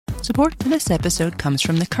Support for this episode comes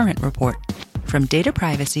from The Current Report. From data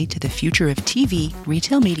privacy to the future of TV,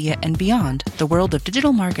 retail media, and beyond, the world of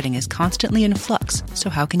digital marketing is constantly in flux, so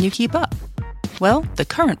how can you keep up? Well, The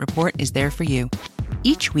Current Report is there for you.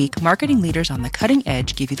 Each week, marketing leaders on the cutting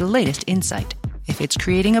edge give you the latest insight. If it's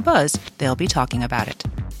creating a buzz, they'll be talking about it.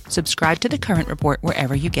 Subscribe to The Current Report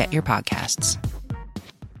wherever you get your podcasts.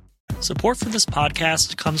 Support for this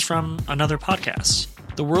podcast comes from another podcast.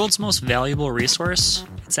 The world's most valuable resource,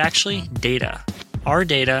 it's actually data. Our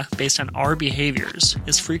data, based on our behaviors,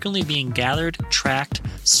 is frequently being gathered, tracked,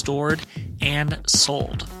 stored, and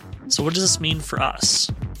sold. So what does this mean for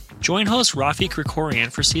us? Join host Rafi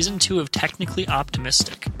Krikorian for Season 2 of Technically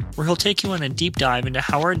Optimistic, where he'll take you on a deep dive into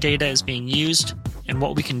how our data is being used and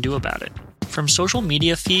what we can do about it. From social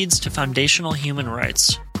media feeds to foundational human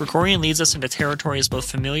rights, Krikorian leads us into territories both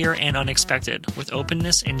familiar and unexpected, with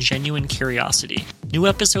openness and genuine curiosity. New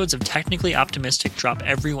episodes of Technically Optimistic drop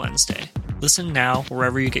every Wednesday. Listen now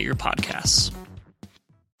wherever you get your podcasts.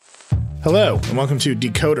 Hello, and welcome to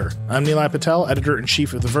Decoder. I'm Nilay Patel,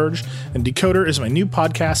 editor-in-chief of The Verge, and Decoder is my new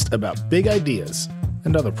podcast about big ideas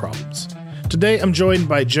and other problems. Today, I'm joined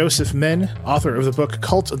by Joseph Menn, author of the book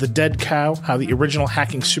Cult of the Dead Cow, How the Original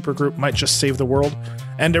Hacking Supergroup Might Just Save the World,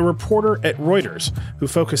 and a reporter at Reuters who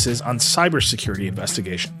focuses on cybersecurity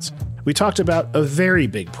investigations. We talked about a very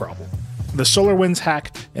big problem, the SolarWinds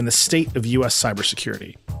hack and the state of U.S.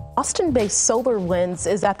 cybersecurity. Austin-based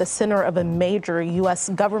SolarWinds is at the center of a major U.S.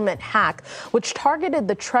 government hack, which targeted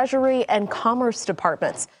the Treasury and Commerce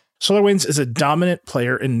departments. SolarWinds is a dominant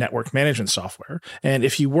player in network management software, and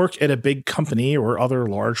if you work at a big company or other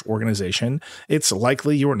large organization, it's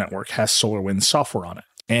likely your network has SolarWinds software on it.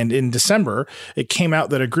 And in December, it came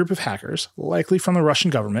out that a group of hackers, likely from the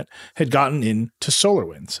Russian government, had gotten into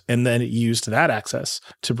SolarWinds, and then used that access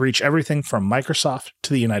to breach everything from Microsoft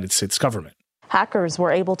to the United States government. Hackers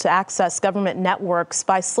were able to access government networks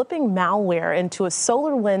by slipping malware into a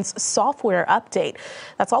SolarWinds software update.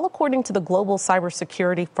 That's all according to the global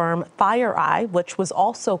cybersecurity firm FireEye, which was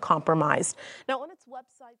also compromised. Now, on its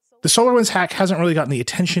website, the SolarWinds hack hasn't really gotten the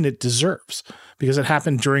attention it deserves because it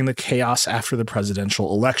happened during the chaos after the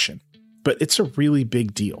presidential election. But it's a really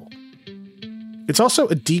big deal. It's also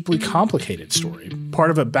a deeply complicated story,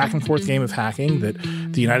 part of a back-and-forth game of hacking that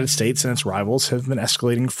the United States and its rivals have been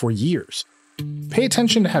escalating for years. Pay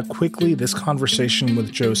attention to how quickly this conversation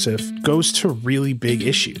with Joseph goes to really big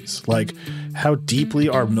issues, like how deeply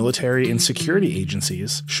our military and security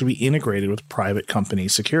agencies should be integrated with private company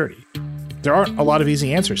security. There aren't a lot of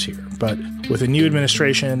easy answers here, but with a new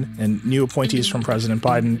administration and new appointees from President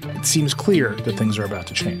Biden, it seems clear that things are about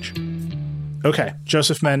to change. Okay,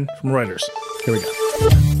 Joseph Menn from Reuters. Here we go.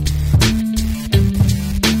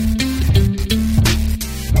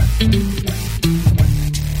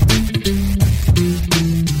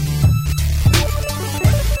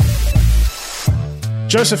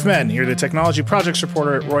 Joseph Menn, you're the technology projects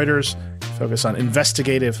reporter at Reuters. Focus on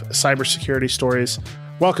investigative cybersecurity stories.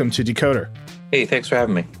 Welcome to Decoder. Hey, thanks for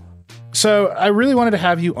having me. So I really wanted to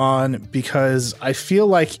have you on because I feel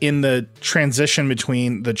like in the transition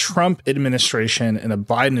between the Trump administration and the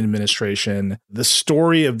Biden administration, the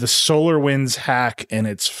story of the SolarWinds hack and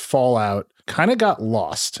its fallout kind of got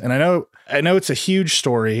lost. And I know it's a huge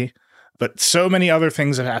story, but so many other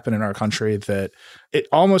things have happened in our country that it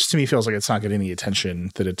almost to me feels like it's not getting the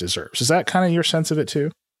attention that it deserves. Is that kind of your sense of it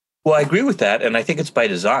too? Well, I agree with that, and I think it's by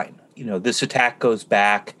design. You know, this attack goes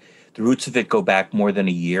back, the roots of it go back more than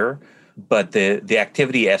a year, but the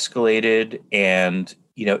activity escalated, and,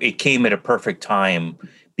 you know, it came at a perfect time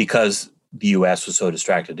because the U.S. was so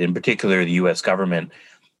distracted, in particular the U.S. government,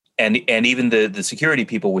 and even the security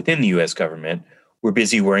people within the U.S. government were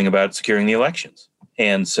busy worrying about securing the elections.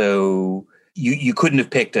 And so you couldn't have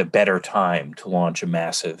picked a better time to launch a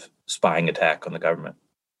massive spying attack on the government.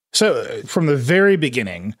 So from the very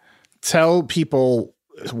beginning, tell people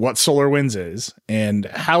what SolarWinds is and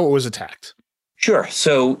how it was attacked. Sure.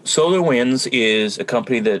 So SolarWinds is a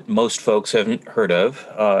company that most folks haven't heard of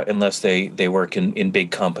unless they work in big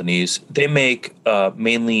companies. They make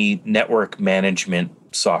mainly network management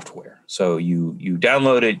software. So you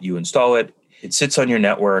download it, you install it, it sits on your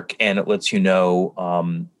network, and it lets you know,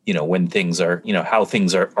 when things are, how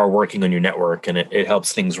things are working on your network, and it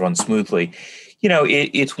helps things run smoothly.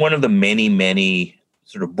 It's one of the many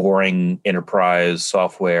sort of boring enterprise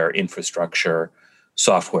software infrastructure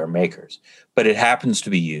software makers, but it happens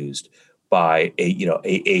to be used by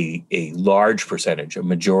a large percentage, a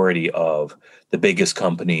majority of the biggest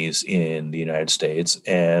companies in the United States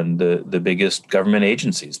and the biggest government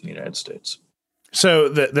agencies in the United States. So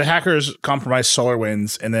the hackers compromised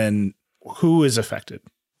SolarWinds, and then who is affected?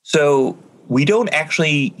 So We don't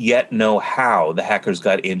actually yet know how the hackers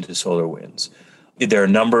got into SolarWinds. There are a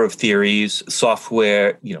number of theories.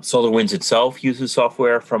 Software, SolarWinds itself uses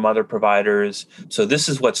software from other providers. So this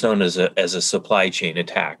is what's known as a supply chain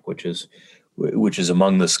attack, which is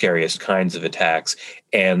among the scariest kinds of attacks.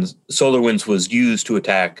 And SolarWinds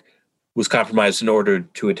was compromised in order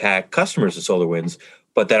to attack customers of SolarWinds.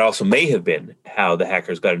 But that also may have been how the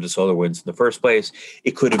hackers got into SolarWinds in the first place.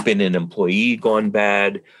 It could have been an employee gone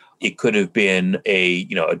bad. It could have been a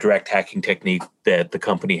direct hacking technique that the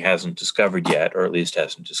company hasn't discovered yet, or at least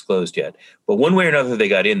hasn't disclosed yet. But one way or another, they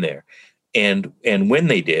got in there. And when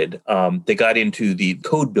they did, they got into the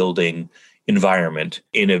code building environment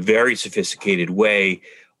in a very sophisticated way.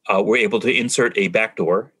 Were able to insert a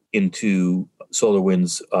backdoor into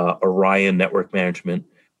SolarWinds Orion network management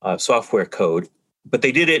software code. But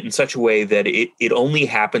they did it in such a way that it only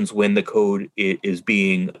happens when the code is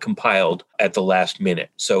being compiled at the last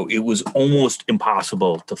minute. So it was almost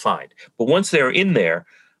impossible to find. But once they're in there,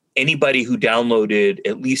 anybody who downloaded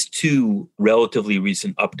at least 2 relatively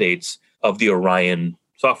recent updates of the Orion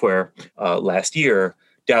software last year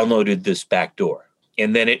downloaded this backdoor.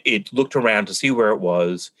 And then it looked around to see where it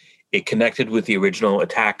was. It connected with the original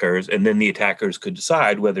attackers, and then the attackers could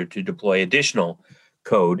decide whether to deploy additional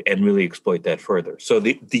code and really exploit that further. So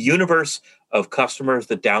the universe of customers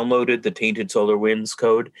that downloaded the tainted SolarWinds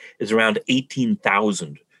code is around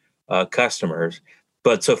 18,000 customers.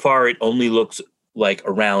 But so far, it only looks like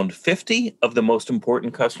around 50 of the most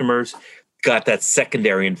important customers got that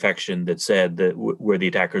secondary infection that said that where the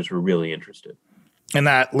attackers were really interested. And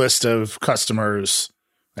that list of customers,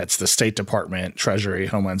 that's the State Department, Treasury,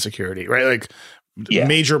 Homeland Security, right? Like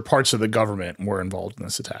major parts of the government were involved in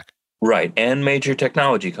this attack. Right, and major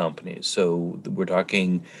technology companies. So we're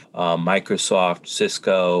talking Microsoft,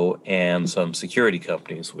 Cisco, and some security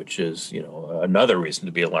companies, which is another reason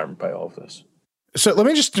to be alarmed by all of this. So let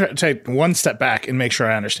me just take one step back and make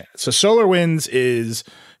sure I understand it. So SolarWinds is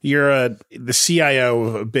the CIO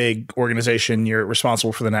of a big organization. You're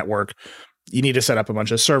responsible for the network. You need to set up a bunch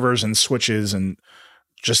of servers and switches and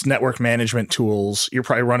just network management tools. You're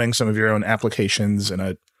probably running some of your own applications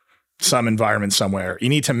in some environment somewhere. You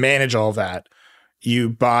need to manage all of that. You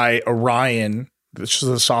buy Orion, which is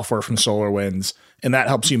the software from SolarWinds, and that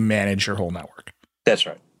helps you manage your whole network. That's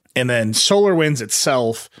right. And then SolarWinds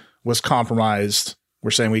itself was compromised. We're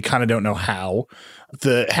saying we kind of don't know how.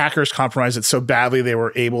 The hackers compromised it so badly they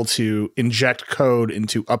were able to inject code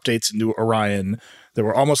into updates into Orion that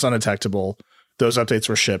were almost undetectable. Those updates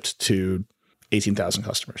were shipped to 18,000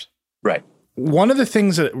 customers. Right. One of the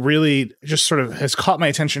things that really just sort of has caught my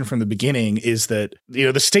attention from the beginning is that,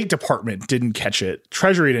 the State Department didn't catch it.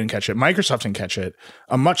 Treasury didn't catch it. Microsoft didn't catch it.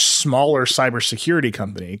 A much smaller cybersecurity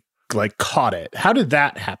company caught it. How did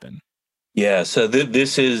that happen? Yeah, so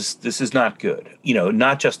this is not good.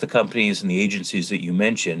 Not just the companies and the agencies that you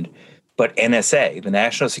mentioned, but NSA, the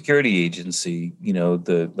National Security Agency,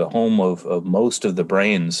 the home of most of the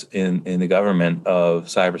brains in the government of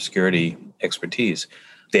cybersecurity expertise.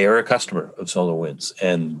 They are a customer of SolarWinds,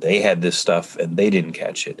 and they had this stuff and they didn't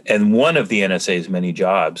catch it. And one of the NSA's many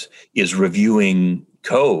jobs is reviewing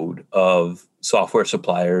code of software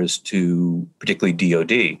suppliers to particularly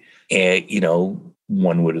DoD. And,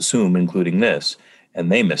 one would assume, including this, and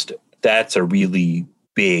they missed it. That's a really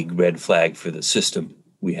big red flag for the system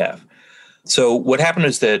we have. So what happened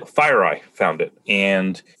is that FireEye found it,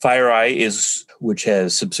 and FireEye which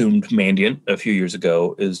has subsumed Mandiant a few years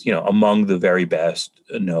ago, is among the very best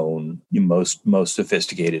known, most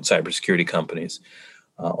sophisticated cybersecurity companies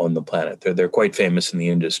on the planet. They're quite famous in the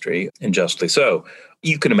industry, and justly so.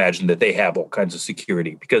 You can imagine that they have all kinds of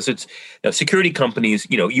security because it's security companies.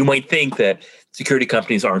 You might think that security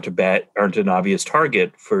companies aren't an obvious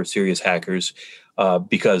target for serious hackers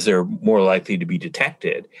because they're more likely to be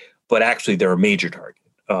detected, but actually they're a major target.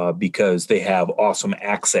 Because they have awesome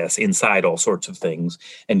access inside all sorts of things,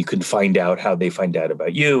 and you can find out how they find out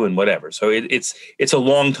about you and whatever. So it's a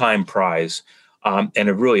long time prize and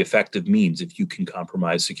a really effective means if you can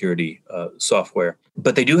compromise security software.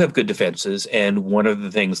 But they do have good defenses, and one of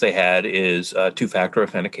the things they had is two-factor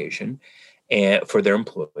authentication for their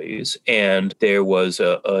employees. And there was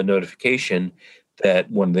a notification that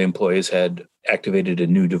one of the employees had activated a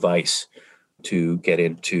new device to get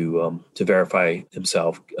into to verify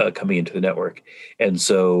himself coming into the network. And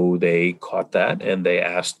so they caught that and they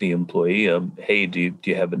asked the employee, hey, do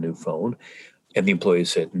you have a new phone? And the employee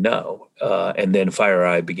said no. And then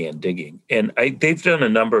FireEye began digging. And they've done a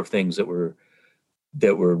number of things that were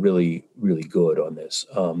really, really good on this.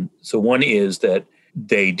 So one is that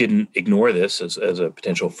they didn't ignore this as a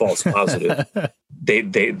potential false positive.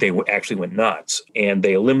 They actually went nuts, and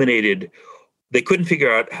they eliminated They couldn't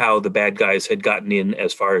figure out how the bad guys had gotten in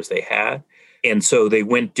as far as they had. And so they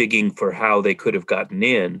went digging for how they could have gotten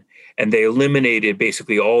in. And they eliminated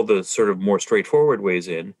basically all the sort of more straightforward ways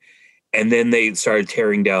in. And then they started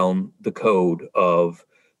tearing down the code of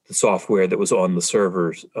the software that was on the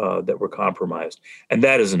servers that were compromised. And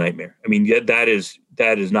that is a nightmare. I mean, that is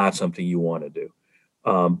not something you want to do.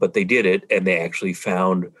 But they did it, and they actually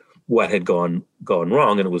found what had gone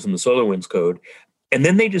wrong, and it was in the SolarWinds code. And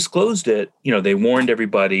then they disclosed it. They warned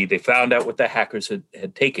everybody. They found out what the hackers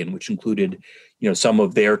had taken, which included, some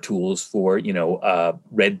of their tools for,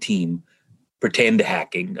 red team pretend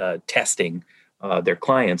hacking, testing their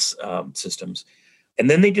clients' systems. And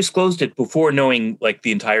then they disclosed it before knowing like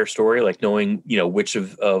the entire story, like knowing, which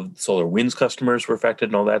of SolarWinds customers were affected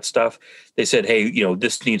and all that stuff. They said, hey,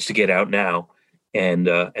 this needs to get out now. And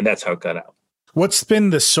that's how it got out. What's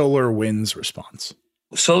been the SolarWinds response?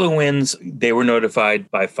 SolarWinds, they were notified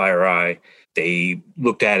by FireEye. They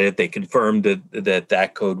looked at it. They confirmed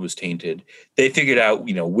that code was tainted. They figured out,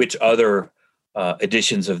 which other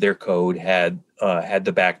editions of their code had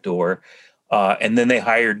the backdoor. And then they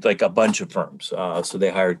hired like a bunch of firms. So they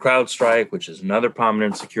hired CrowdStrike, which is another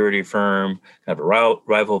prominent security firm, kind of a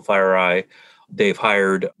rival FireEye. They've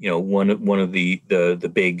hired, one of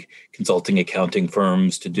the big consulting accounting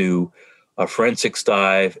firms to do a forensics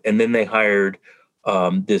dive. And then they hired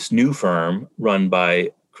this new firm run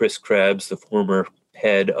by Chris Krebs, the former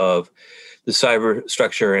head of the Cyber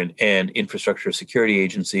Structure and Infrastructure Security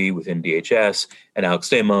Agency within DHS, and Alex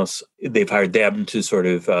Demos. They've hired them to sort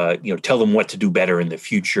of, tell them what to do better in the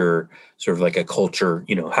future, sort of like a culture,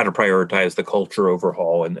 how to prioritize the culture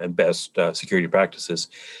overhaul and best security practices.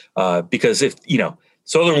 Because if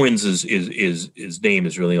SolarWinds is name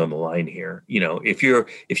is really on the line here. If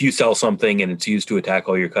you sell something and it's used to attack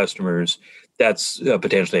all your customers, that's a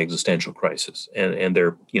potentially existential crisis. And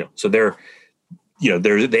they're,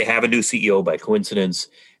 they have a new CEO by coincidence,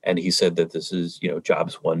 and he said that this is,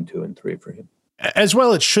 jobs 1, 2, and 3 for him. As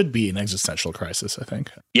well, it should be an existential crisis, I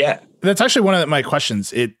think. Yeah. That's actually one of my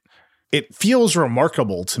questions. It feels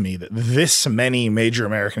remarkable to me that this many major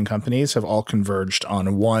American companies have all converged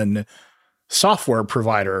on one software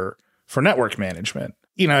provider for network management.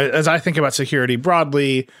 As I think about security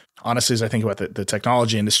broadly, honestly, as I think about the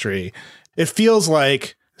technology industry, it feels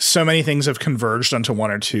like so many things have converged onto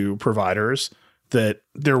one or two providers that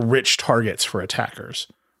they're rich targets for attackers,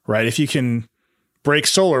 right? If you can break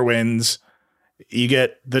SolarWinds, you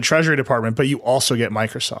get the Treasury Department, but you also get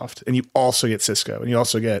Microsoft, and you also get Cisco, and you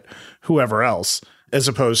also get whoever else, as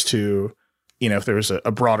opposed to, if there was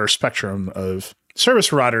a broader spectrum of service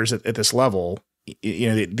providers at this level,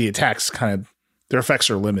 the attacks their effects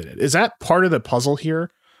are limited. Is that part of the puzzle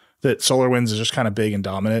here, that SolarWinds is just kind of big and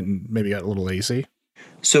dominant and maybe got a little lazy?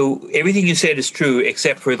 So everything you said is true,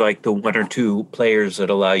 except for like the 1 or 2 players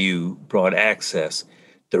that allow you broad access.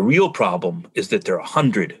 The real problem is that there are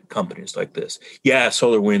 100 companies like this. Yeah,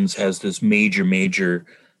 SolarWinds has this major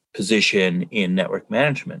position in network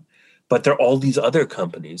management, but there are all these other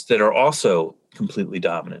companies that are also completely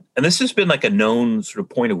dominant. And this has been like a known sort of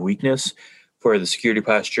point of weakness for the security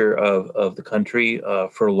posture of the country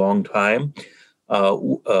for a long time.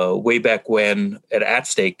 Way back when at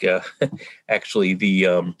Stake, actually the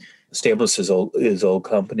Stamos, his old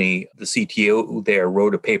company, the CTO there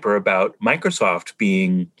wrote a paper about Microsoft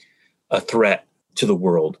being a threat to the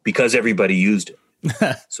world because everybody used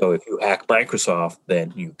it. So if you hack Microsoft,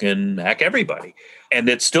 then you can hack everybody. And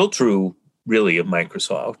it's still true, really, of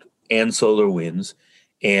Microsoft and SolarWinds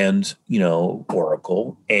and,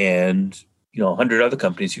 Oracle and 100 other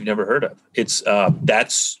companies you've never heard of.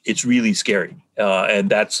 It's really scary, and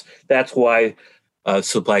that's why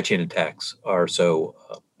supply chain attacks are so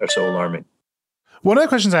alarming. One of the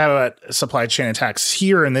questions I have about supply chain attacks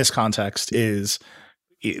here in this context is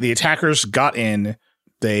the attackers got in,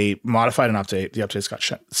 they modified an update, the updates got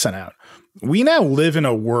sent out. We now live in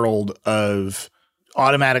a world of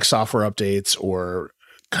automatic software updates, or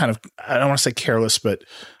kind of, I don't want to say careless, but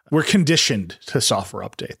we're conditioned to software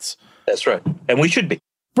updates. That's right. And we should be.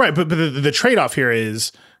 Right. But the trade-off here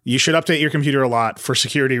is you should update your computer a lot for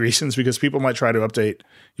security reasons, because people might try to update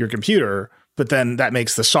your computer, but then that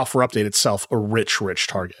makes the software update itself a rich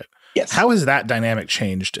target. Yes. How has that dynamic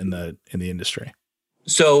changed in the industry?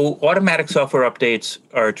 So automatic software updates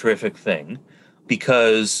are a terrific thing,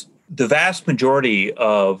 because the vast majority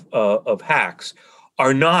of hacks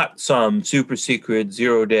are not some super secret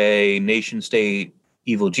 0-day nation state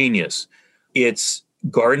evil genius. It's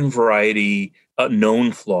garden variety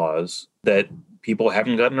known flaws that people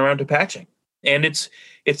haven't gotten around to patching. And it's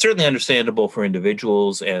certainly understandable for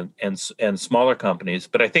individuals and smaller companies,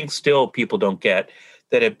 but I think still people don't get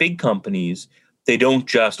that at big companies, they don't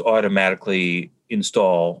just automatically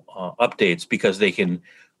install updates because they can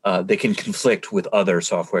conflict with other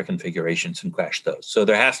software configurations and crash those. So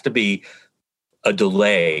there has to be a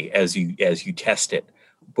delay as you test it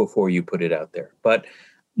before you put it out there. But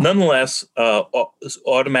nonetheless,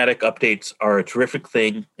 automatic updates are a terrific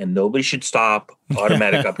thing, and nobody should stop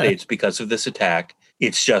automatic updates because of this attack.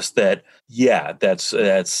 It's just that,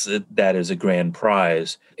 that is a grand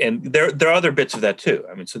prize, and there are other bits of that too.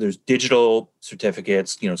 I mean, so there's digital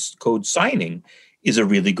certificates. Code signing is a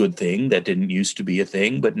really good thing that didn't used to be a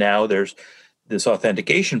thing, but now there's this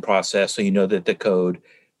authentication process, so you know that the code,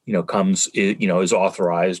 is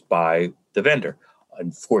authorized by the vendor.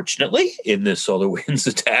 Unfortunately, in this SolarWinds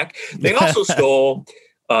attack, they also stole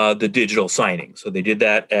the digital signing. So they did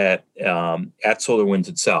that at SolarWinds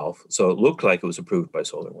itself. So it looked like it was approved by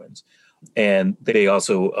SolarWinds, and they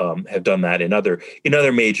also have done that in other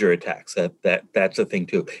major attacks. That's a thing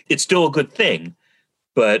too. It's still a good thing,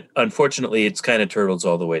 but unfortunately, it's kind of turtles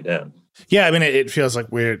all the way down. Yeah, I mean, it feels like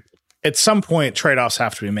at some point trade-offs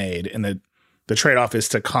have to be made, and the trade-off is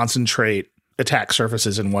to concentrate attack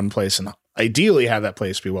surfaces in one place and ideally have that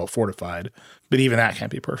place be well fortified, but even that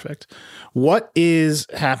can't be perfect. What is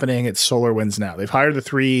happening at SolarWinds now? They've hired the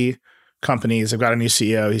 3 companies. They've got a new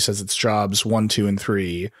CEO. He says it's jobs 1, 2, and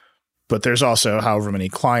 3, but there's also however many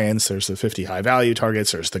clients. There's the 50 high value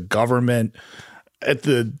targets. There's the government. At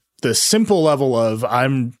the simple level of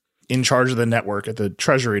I'm in charge of the network at the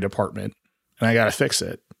Treasury Department and I got to fix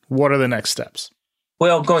it. What are the next steps?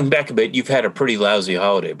 Well, going back a bit, you've had a pretty lousy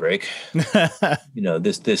holiday break.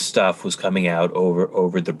 This stuff was coming out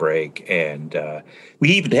over the break, and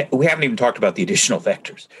we haven't even talked about the additional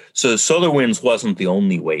vectors. So SolarWinds wasn't the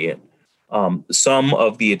only way in. Some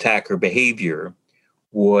of the attacker behavior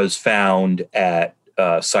was found at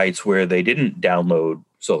sites where they didn't download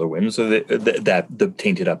SolarWinds, so the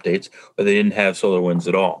tainted updates, or they didn't have SolarWinds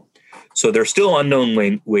at all. So there's still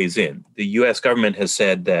unknown ways in. The U.S. government has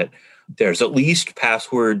said that there's at least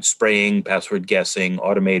password spraying, password guessing,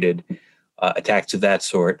 automated attacks of that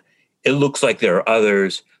sort. It looks like there are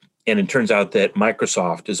others, and it turns out that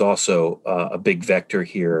Microsoft is also a big vector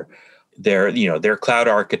here. Their cloud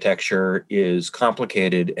architecture is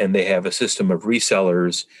complicated, and they have a system of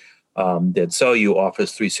resellers that sell you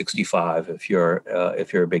Office 365 if you're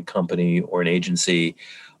a big company or an agency.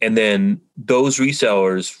 And then those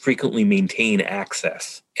resellers frequently maintain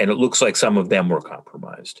access, and it looks like some of them were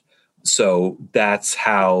compromised. So that's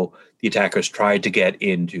how the attackers tried to get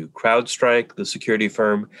into CrowdStrike, the security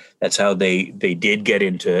firm. That's how they did get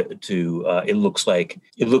into. It looks like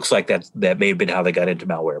that may have been how they got into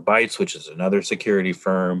Malwarebytes, which is another security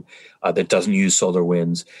firm that doesn't use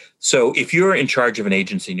SolarWinds. So if you're in charge of an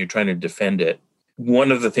agency and you're trying to defend it,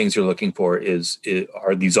 one of the things you're looking for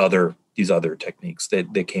are these other techniques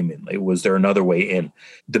that came in. Like, was there another way in?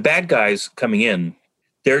 The bad guys coming in,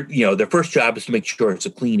 their first job is to make sure it's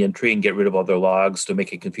a clean entry and get rid of all their logs to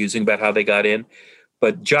make it confusing about how they got in.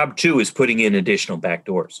 But job 2 is putting in additional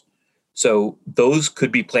backdoors. So those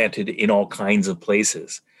could be planted in all kinds of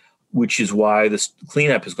places, which is why this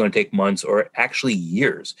cleanup is going to take months or actually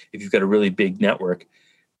years if you've got a really big network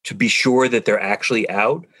to be sure that they're actually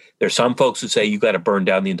out. There's some folks who say you got to burn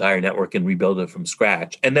down the entire network and rebuild it from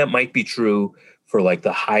scratch. And that might be true for like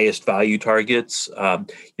the highest value targets,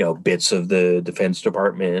 bits of the Defense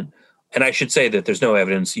Department. And I should say that there's no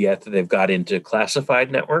evidence yet that they've got into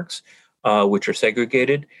classified networks, which are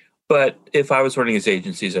segregated. But if I was running these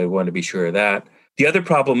agencies, I'd want to be sure of that. The other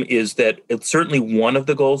problem is that it's certainly one of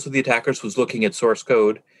the goals of the attackers was looking at source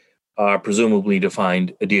code, presumably to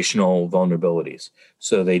find additional vulnerabilities.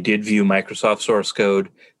 So they did view Microsoft source code.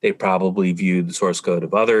 They probably viewed the source code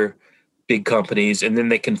of other big companies, and then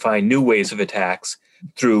they can find new ways of attacks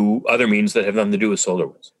through other means that have nothing to do with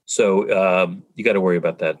SolarWinds. So you got to worry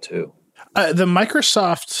about that too. The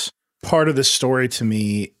Microsoft part of the story to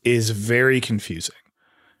me is very confusing.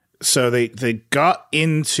 So they got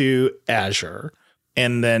into Azure,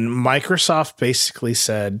 and then Microsoft basically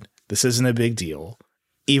said, this isn't a big deal,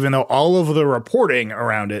 even though all of the reporting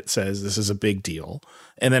around it says this is a big deal.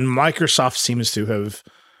 And then Microsoft seems to have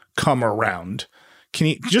come around. Can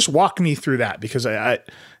you just walk me through that? Because I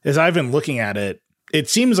as I've been looking at it, it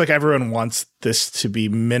seems like everyone wants this to be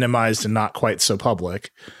minimized and not quite so public.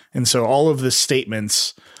 And so all of the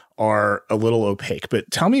statements are a little opaque. But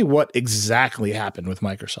tell me what exactly happened with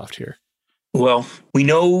Microsoft here. Well, we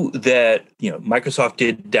know that Microsoft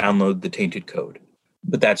did download the tainted code,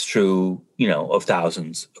 but that's true, of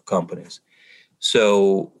thousands of companies.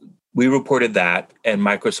 So we reported that, and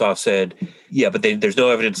Microsoft said, yeah, but there's no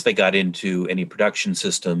evidence they got into any production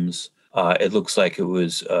systems. It looks like it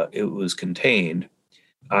was contained.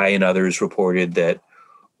 I and others reported that,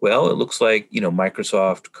 well, it looks like,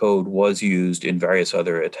 Microsoft code was used in various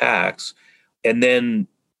other attacks. And then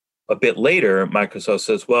a bit later, Microsoft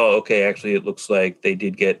says, well, okay, actually, it looks like they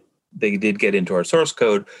did get into our source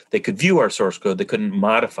code. They could view our source code. They couldn't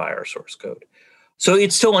modify our source code. So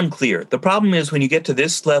it's still unclear. The problem is when you get to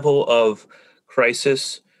this level of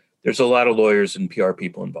crisis, there's a lot of lawyers and PR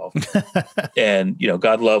people involved. And,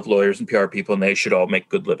 God love lawyers and PR people, and they should all make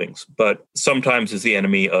good livings. But sometimes is the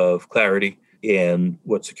enemy of clarity. And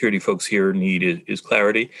what security folks here need is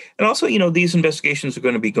clarity. And also, these investigations are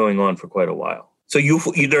going to be going on for quite a while. So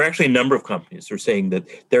there are actually a number of companies that are saying that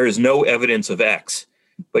there is no evidence of X.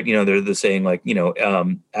 But, they're saying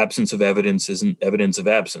absence of evidence isn't evidence of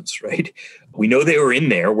absence, right? We know they were in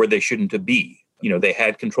there where they shouldn't be. They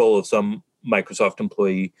had control of some Microsoft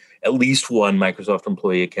employee, at least one Microsoft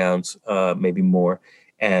employee accounts, maybe more,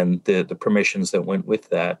 and the permissions that went with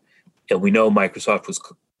that. And we know Microsoft was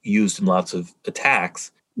used in lots of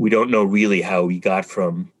attacks. We don't know really how he got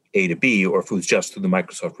from A to B or if it was just through the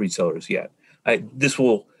Microsoft resellers yet. This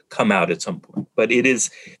will come out at some point, but it is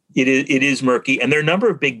murky. And there are a number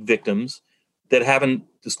of big victims that haven't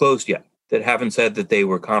disclosed yet, that haven't said that they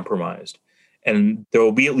were compromised. And there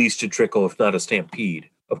will be at least a trickle, if not a stampede,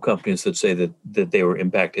 of companies that say that they were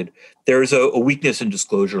impacted. There's a weakness in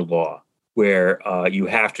disclosure law where you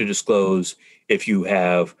have to disclose if you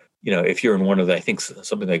have, if you're in one of the, I think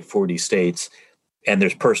something like 40 states, and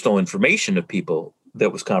there's personal information of people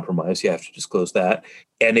that was compromised, you have to disclose that.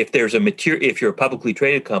 And if there's if you're a publicly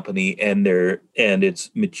traded company and it's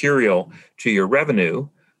material to your revenue,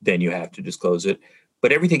 then you have to disclose it.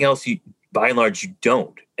 But everything else, by and large, you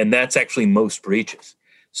don't. And that's actually most breaches.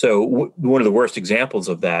 So one of the worst examples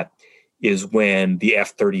of that is when the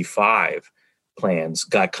F-35 plans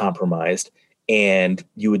got compromised, and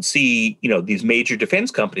you would see, these major defense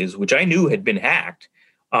companies, which I knew had been hacked,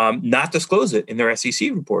 not disclose it in their SEC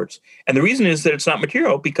reports. And the reason is that it's not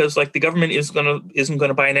material because, the government isn't going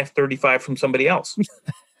to buy an F-35 from somebody else.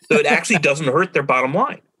 So it actually doesn't hurt their bottom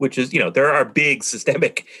line, which is, there are big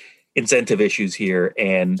systemic incentive issues here,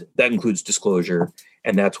 and that includes disclosure,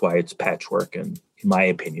 and that's why it's patchwork. And in my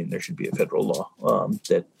opinion, there should be a federal law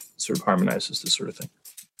that sort of harmonizes this sort of thing.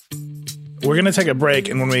 We're going to take a break,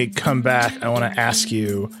 and when we come back, I want to ask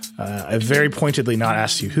you, I very pointedly not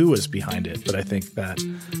asked you who was behind it, but I think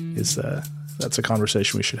that's a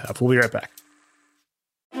conversation we should have. We'll be right back.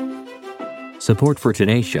 Support for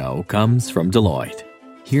today's show comes from Deloitte.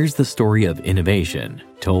 Here's the story of innovation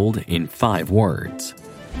told in 5 words.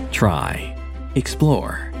 Try,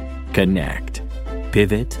 explore, connect,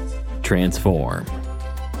 pivot, transform.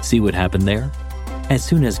 See what happened there? As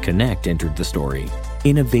soon as Connect entered the story,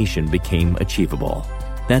 innovation became achievable.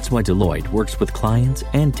 That's why Deloitte works with clients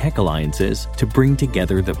and tech alliances to bring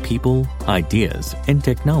together the people, ideas, and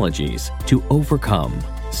technologies to overcome,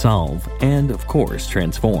 solve, and, of course,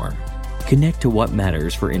 transform. Connect to what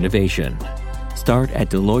matters for innovation. Start at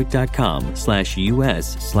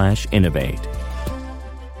Deloitte.com/US/innovate.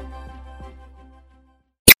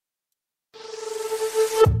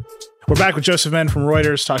 We're back with Joseph Menn from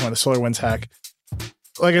Reuters talking about the SolarWinds hack.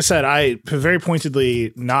 Like I said, I very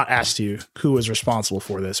pointedly not asked you who was responsible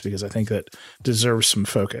for this because I think that deserves some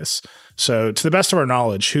focus. So to the best of our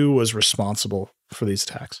knowledge, who was responsible for these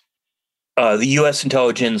attacks? The U.S.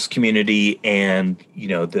 intelligence community and,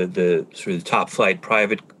 the sort of top flight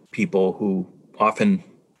private people who often,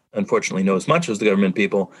 unfortunately, know as much as the government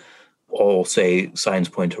people, all say signs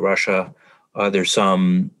point to Russia. There's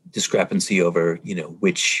some discrepancy over,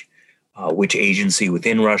 which agency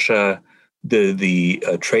within Russia. The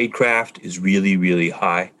tradecraft is really, really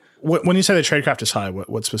high. When you say the tradecraft is high,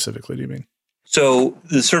 what specifically do you mean? So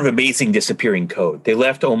the sort of amazing disappearing code. They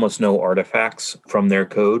left almost no artifacts from their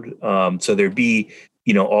code. So there'd be,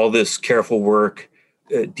 all this careful work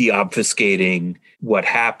deobfuscating what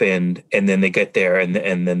happened, and then they get there, and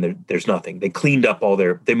then there's nothing. They cleaned up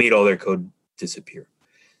they made all their code disappear.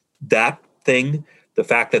 That thing, the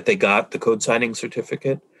fact that they got the code signing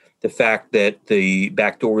certificate, the fact that the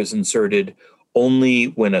backdoor was inserted only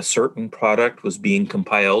when a certain product was being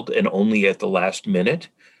compiled and only at the last minute,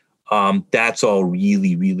 that's all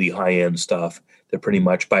really, really high-end stuff that pretty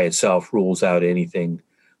much by itself rules out anything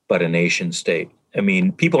but a nation state. I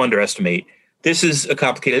mean, people underestimate. This is a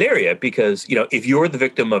complicated area because, if you're the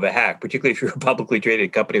victim of a hack, particularly if you're a publicly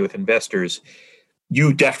traded company with investors,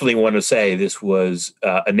 you definitely want to say this was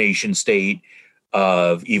a nation state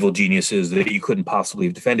of evil geniuses that you couldn't possibly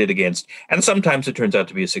have defended against. And sometimes it turns out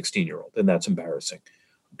to be a 16-year-old, and that's embarrassing.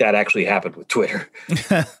 That actually happened with Twitter.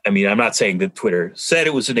 I mean, I'm not saying that Twitter said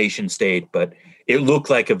it was a nation state, but it looked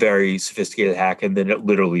like a very sophisticated hack, and then it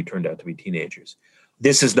literally turned out to be teenagers.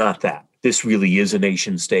 This is not that. This really is a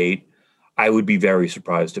nation state. I would be very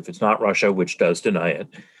surprised if it's not Russia, which does deny it.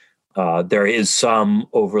 There is some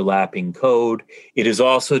overlapping code. It is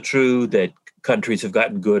also true that countries have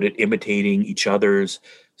gotten good at imitating each other's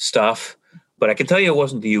stuff. But I can tell you it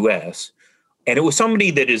wasn't the U.S. And it was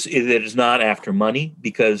somebody that is not after money,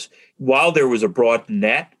 because while there was a broad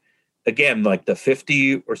net, again, like the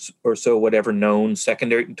 50 or so whatever known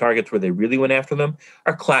secondary targets where they really went after them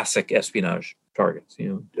are classic espionage targets.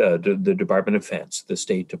 The Department of Defense, the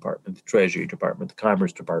State Department, the Treasury Department, the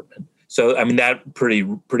Commerce Department. So, I mean, that pretty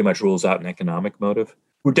much rules out an economic motive.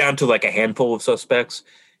 We're down to like a handful of suspects,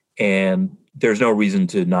 and there's no reason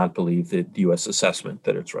to not believe the U.S. assessment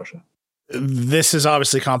that it's Russia. This is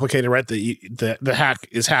obviously complicated, right? The hack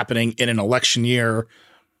is happening in an election year.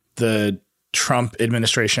 The Trump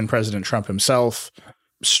administration, President Trump himself,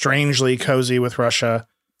 strangely cozy with Russia.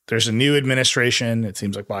 There's a new administration. It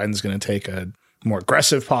seems like Biden's going to take a more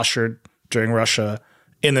aggressive posture during Russia.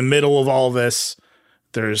 In the middle of all of this,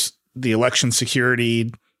 there's the election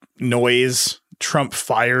security noise. Trump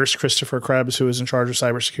fires Christopher Krebs, who is in charge of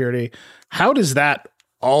cybersecurity. How does that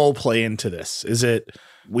all play into this? Is it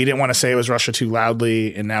we didn't want to say it was Russia too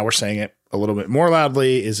loudly, and now we're saying it a little bit more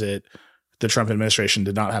loudly? Is it the Trump administration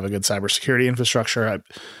did not have a good cybersecurity infrastructure?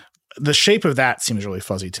 The shape of that seems really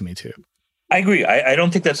fuzzy to me too. I agree. I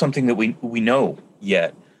don't think that's something that we know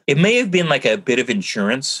yet. It may have been like a bit of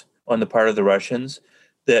insurance on the part of the Russians.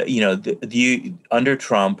 Under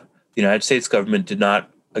Trump, the United States government did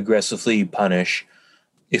not aggressively punish,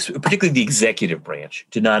 particularly the executive branch,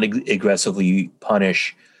 did not aggressively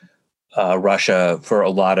punish Russia for a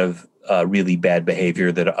lot of really bad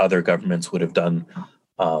behavior that other governments would have done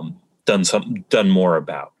more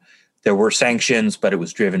about. There were sanctions, but it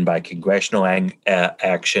was driven by congressional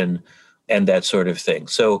action and that sort of thing.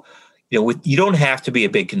 So, you don't have to be a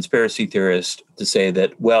big conspiracy theorist to say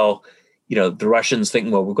that, well, the Russians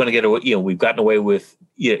think, well, we're going to get away, we've gotten away with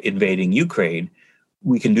invading Ukraine.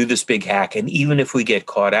 We can do this big hack. And even if we get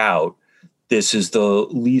caught out, this is the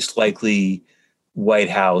least likely White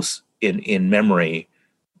House in memory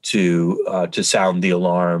to sound the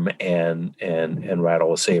alarm and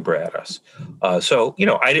rattle a saber at us.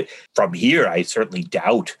 From here, I certainly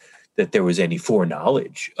doubt that there was any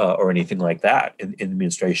foreknowledge or anything like that in the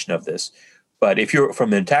administration of this. But if you're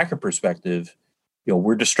from an attacker perspective,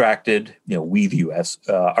 we're distracted. We, the U.S.,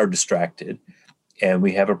 are distracted, and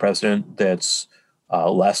we have a president that's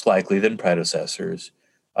less likely than predecessors,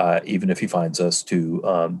 even if he finds us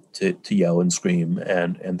to yell and scream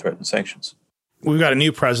and threaten sanctions. We've got a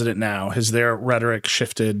new president now. Has their rhetoric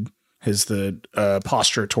shifted? Has the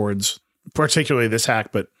posture towards particularly this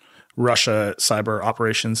hack, but Russia cyber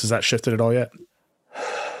operations, has that shifted at all yet?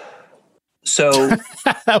 So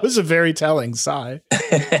that was a very telling sigh.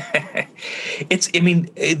 The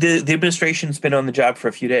administration's been on the job for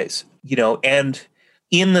a few days, and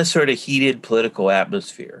in the sort of heated political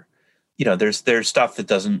atmosphere, there's stuff that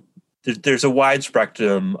doesn't, there's a wide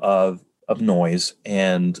spectrum of noise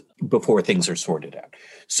and before things are sorted out.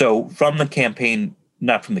 So from the campaign,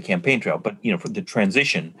 not from the campaign trail, but, from the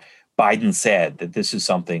transition, Biden said that this is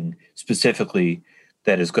something specifically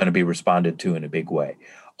that is going to be responded to in a big way.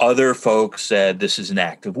 Other folks said this is an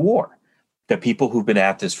act of war, that people who've been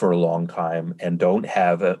at this for a long time and don't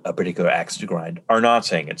have a particular axe to grind are not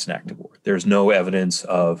saying it's an act of war. There's no evidence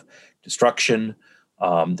of destruction.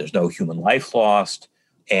 There's no human life lost.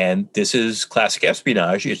 And this is classic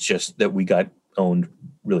espionage. It's just that we got owned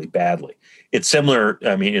really badly. It's similar,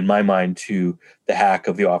 in my mind, to the hack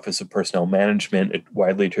of the Office of Personnel Management,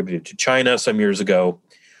 widely attributed to China some years ago,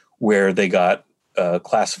 where they got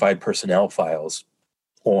classified personnel files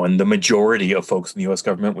on the majority of folks in the U.S.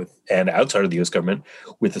 government and outside of the U.S. government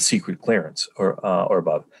with a secret clearance or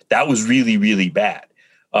above. That was really, really bad.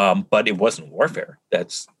 But it wasn't warfare.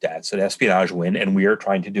 That's an espionage win, and we are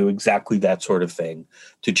trying to do exactly that sort of thing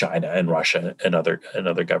to China and Russia and other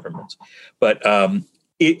governments. But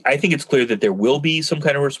I think it's clear that there will be some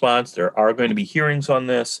kind of response. There are going to be hearings on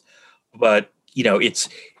this, but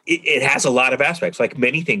it has a lot of aspects. Like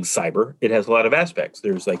many things, cyber, it has a lot of aspects.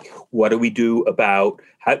 There's like, what do we do about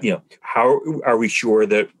how are we sure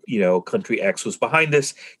that country X was behind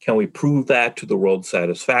this? Can we prove that to the world's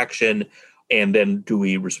satisfaction? And then do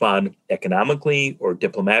we respond economically or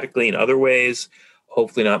diplomatically in other ways?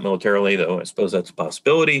 Hopefully not militarily, though I suppose that's a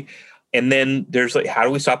possibility. And then there's like, how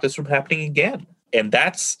do we stop this from happening again? And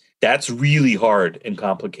that's really hard and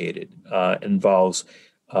complicated. It involves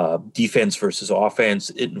defense versus offense.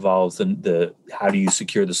 It involves the how do you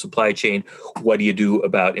secure the supply chain? What do you do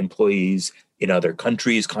about employees in other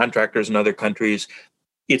countries, contractors in other countries?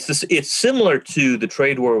 It's similar to the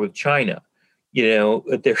trade war with China.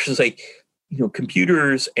 There's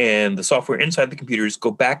computers and the software inside the computers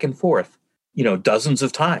go back and forth, dozens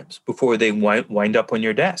of times before they wind up on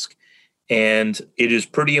your desk. And it is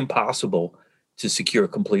pretty impossible to secure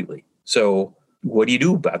completely. So what do you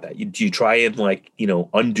do about that? Do you try and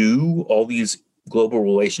undo all these global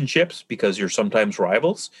relationships because you're sometimes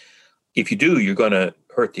rivals? If you do, you're going to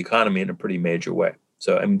hurt the economy in a pretty major way.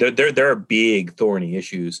 So I mean, there are big thorny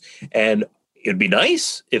issues, and it'd be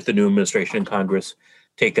nice if the new administration and Congress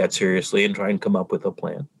take that seriously and try and come up with a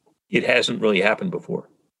plan. It hasn't really happened before.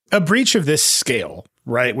 A breach of this scale,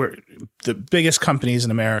 right, where the biggest companies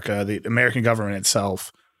in America, the American government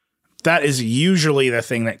itself, that is usually the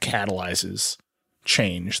thing that catalyzes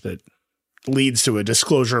change, that leads to a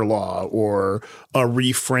disclosure law or a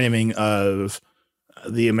reframing of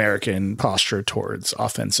the American posture towards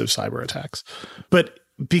offensive cyber attacks. But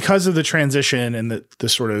because of the transition and the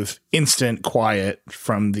sort of instant quiet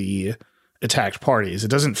from the attacked parties, it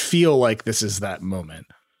doesn't feel like this is that moment.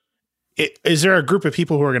 Is there a group of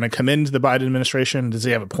people who are going to come into the Biden administration? Does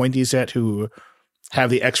he have appointees yet who have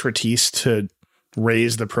the expertise to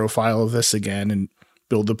raise the profile of this again and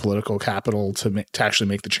build the political capital to actually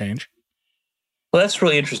make the change? Well, that's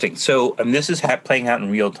really interesting. So this is playing out in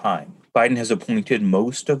real time. Biden has appointed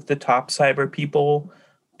most of the top cyber people.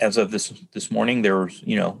 As of this morning, there was,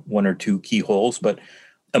 one or two keyholes, but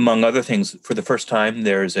among other things, for the first time,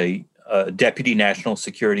 there's a deputy national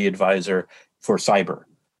security advisor for cyber,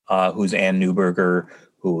 who's Ann Neuberger,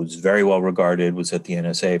 who's very well regarded, was at the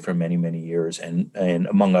NSA for many, many years, and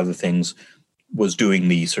among other things, was doing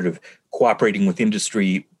the sort of cooperating with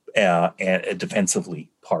industry and defensively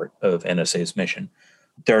part of NSA's mission.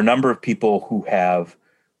 There are a number of people who have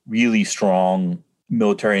really strong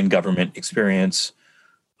military and government experience.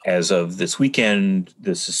 As of this weekend,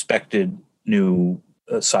 the suspected new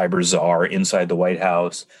cyber czar inside the White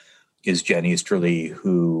House is Jen Easterly,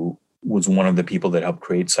 who was one of the people that helped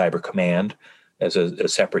create Cyber Command as a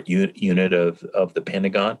separate unit of the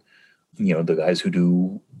Pentagon, the guys who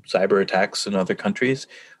do cyber attacks in other countries.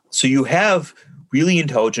 So you have really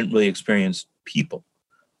intelligent, really experienced people.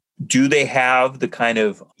 Do they have the kind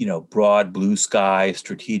of, broad blue sky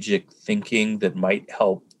strategic thinking that might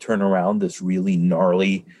help turn around this really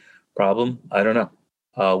gnarly problem? I don't know.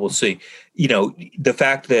 We'll see. The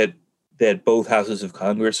fact that both houses of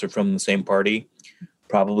Congress are from the same party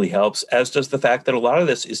probably helps, as does the fact that a lot of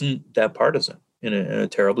this isn't that partisan in a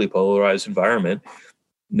terribly polarized environment.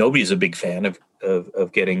 Nobody's a big fan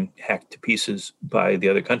of getting hacked to pieces by the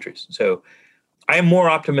other countries. So I am more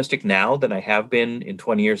optimistic now than I have been in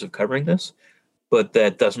 20 years of covering this, but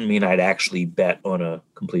that doesn't mean I'd actually bet on a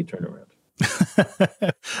complete turnaround.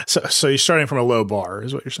 So you're starting from a low bar,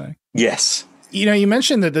 is what you're saying? Yes. You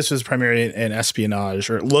mentioned that this was primarily an espionage,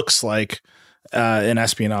 or it looks like an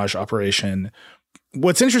espionage operation.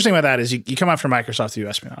 What's interesting about that is you come after Microsoft to do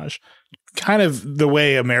espionage. Kind of the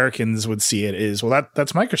way Americans would see it is, well,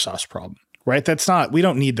 that's Microsoft's problem, right? We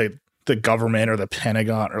don't need the government or the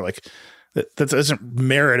Pentagon or that doesn't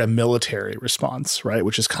merit a military response, right?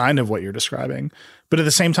 Which is kind of what you're describing. But at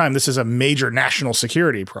the same time, this is a major national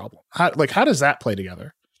security problem. How does that play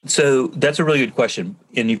together? So that's a really good question.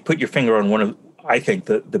 And you've put your finger on one of, I think,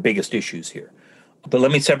 the biggest issues here. But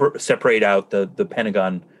let me separate out the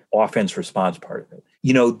Pentagon offense response part of it.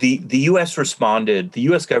 The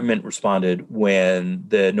U.S. government responded when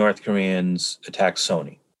the North Koreans attacked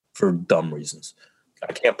Sony for dumb reasons.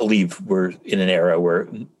 I can't believe we're in an era where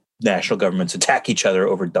national governments attack each other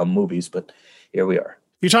over dumb movies, but here we are.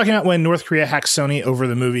 You're talking about when North Korea hacked Sony over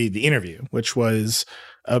the movie The Interview, which was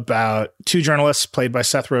about two journalists played by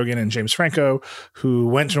Seth Rogen and James Franco who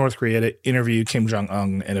went to North Korea to interview Kim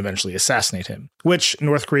Jong-un and eventually assassinate him, which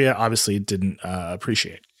North Korea obviously didn't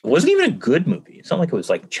appreciate. It wasn't even a good movie. It's not like it was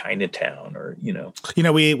like Chinatown or,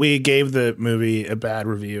 we gave the movie a bad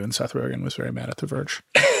review and Seth Rogen was very mad at The Verge.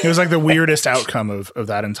 It was like the weirdest outcome of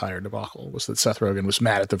that entire debacle was that Seth Rogen was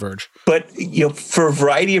mad at The Verge. But, for a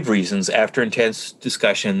variety of reasons, after intense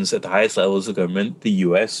discussions at the highest levels of government, the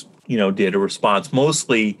U.S., did a response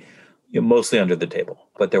mostly under the table.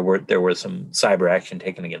 But there were some cyber action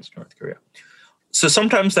taken against North Korea. So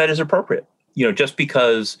sometimes that is appropriate, just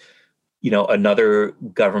because another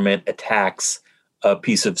government attacks a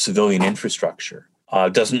piece of civilian infrastructure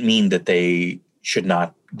doesn't mean that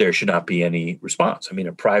there should not be any response. I mean,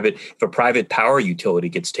 if a private power utility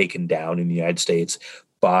gets taken down in the United States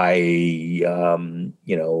by,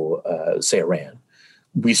 say Iran,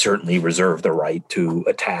 we certainly reserve the right to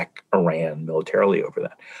attack Iran militarily over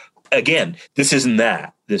that. Again, this isn't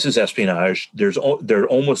that. This is espionage. There are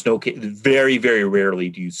almost no case. Very, very rarely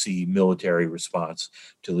do you see military response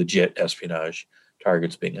to legit espionage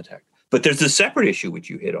targets being attacked. But there's a separate issue which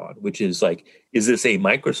you hit on, which is like, is this a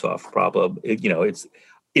Microsoft problem? It's,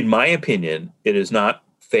 in my opinion, it is not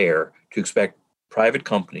fair to expect private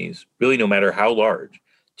companies, really no matter how large,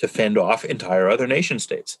 to fend off entire other nation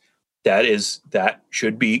states. That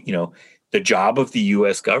should be, the job of the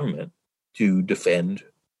U.S. government to defend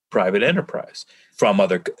private enterprise from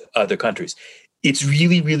other countries. It's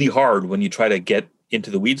really, really hard when you try to get into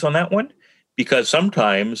the weeds on that one, because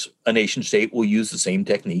sometimes a nation state will use the same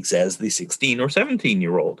techniques as the 16 or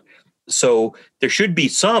 17-year-old. So there should be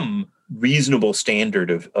some reasonable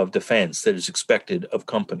standard of defense that is expected of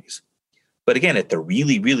companies. But again, at the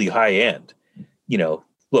really, really high end,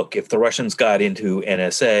 look, if the Russians got into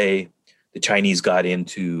NSA, the Chinese got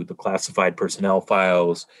into the classified personnel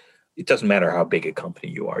files, it doesn't matter how big a company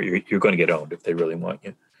you are, you're going to get owned if they really want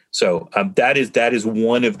you. So that is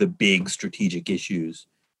one of the big strategic issues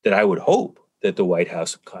that I would hope that the White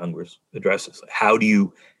House and Congress addresses.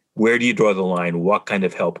 Where do you draw the line? What kind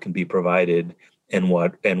of help can be provided, and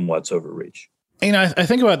what's overreach? I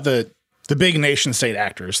think about the big nation state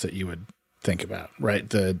actors that you would think about, right?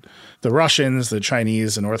 The Russians, the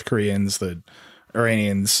Chinese, the North Koreans, the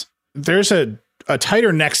Iranians. There's a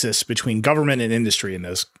tighter nexus between government and industry in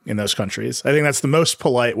those countries. I think that's the most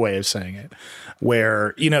polite way of saying it,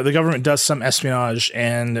 where, the government does some espionage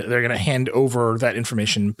and they're going to hand over that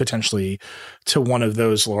information potentially to one of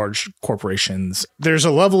those large corporations. There's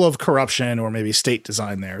a level of corruption or maybe state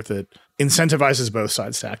design there that incentivizes both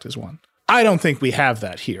sides to act as one. I don't think we have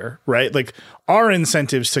that here, right? Like, our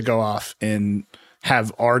incentives to go off and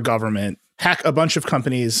have our government hack a bunch of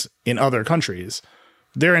companies in other countries,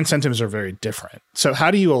 their incentives are very different. So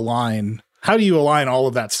how do you align all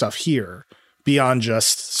of that stuff here beyond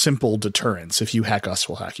just simple deterrence? If you hack us,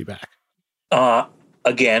 we'll hack you back.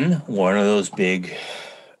 Again, one of those big,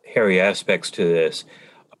 hairy aspects to this.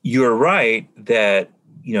 You're right that,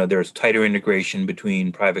 there's tighter integration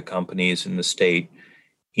between private companies and the state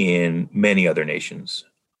in many other nations.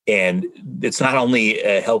 And it's not only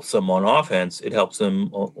helps them on offense, it helps them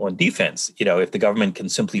on defense. If the government can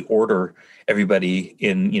simply order everybody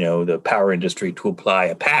in, the power industry to apply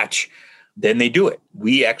a patch, then they do it.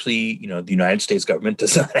 We actually, the United States government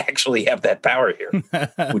does not actually have that power here,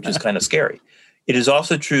 which is kind of scary. It is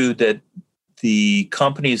also true that the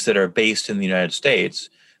companies that are based in the United States,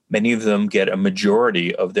 many of them get a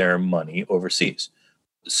majority of their money overseas.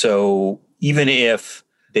 So even if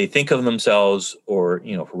they think of themselves, or,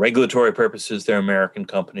 for regulatory purposes, they're American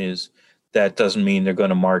companies, that doesn't mean they're going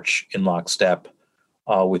to march in lockstep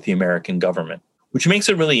with the American government, which makes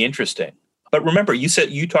it really interesting. But remember,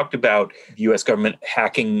 you talked about the U.S. government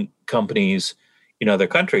hacking companies in other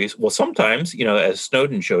countries. Well, sometimes, as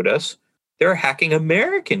Snowden showed us, they're hacking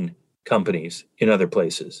American companies in other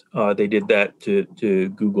places. They did that to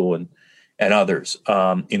Google and others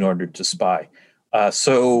in order to spy.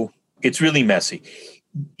 So it's really messy.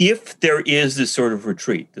 If there is this sort of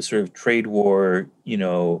retreat, this sort of trade war,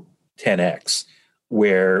 10X,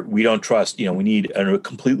 where we don't trust, we need a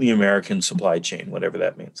completely American supply chain, whatever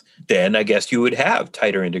that means, then I guess you would have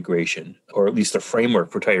tighter integration, or at least a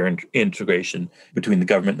framework for tighter integration between the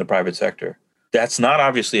government and the private sector. That's not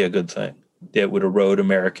obviously a good thing. That would erode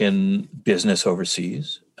American business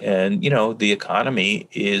overseas. And, the economy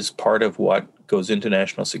is part of what goes into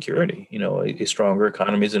national security. A stronger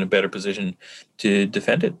economy is in a better position to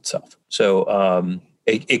defend itself. So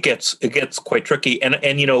it gets quite tricky. And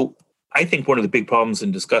I think one of the big problems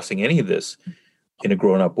in discussing any of this in a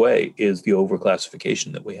grown-up way is the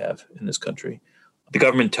overclassification that we have in this country. The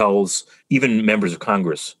government tells even members of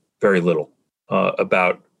Congress very little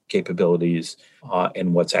about capabilities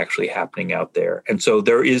and what's actually happening out there. And so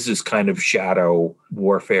there is this kind of shadow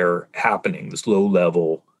warfare happening, this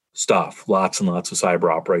low-level stuff, lots and lots of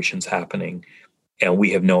cyber operations happening. And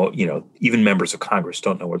we have even members of Congress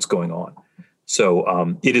don't know what's going on.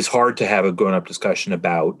 So it is hard to have a grown-up discussion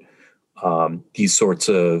about these sorts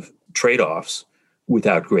of trade-offs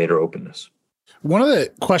without greater openness. One of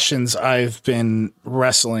the questions I've been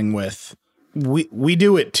wrestling with, we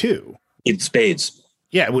do it too. In spades.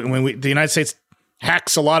 Yeah, the United States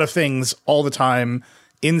hacks a lot of things all the time,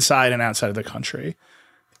 inside and outside of the country.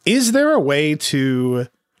 Is there a way to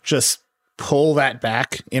just pull that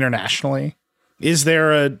back internationally? Is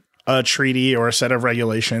there a treaty or a set of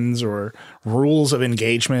regulations or rules of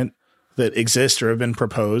engagement that exist or have been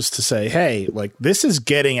proposed to say, hey, like, this is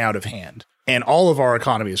getting out of hand and all of our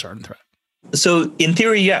economies are in threat? So in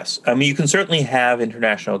theory, yes. I mean, you can certainly have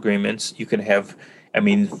international agreements. You can have,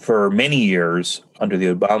 for many years under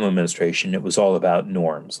the Obama administration, it was all about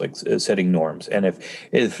norms, like setting norms. And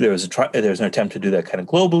if there was an attempt to do that kind of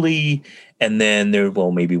globally, and then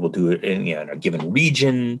maybe we'll do it in a given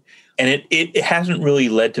region. And it hasn't really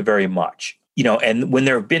led to very much. And when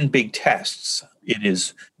there have been big tests, it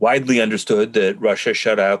is widely understood that Russia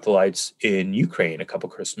shut out the lights in Ukraine a couple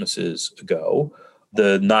Christmases ago.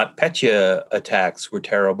 The NotPetya attacks were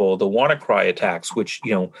terrible. The WannaCry attacks, which,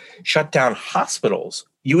 shut down hospitals.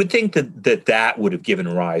 You would think that would have given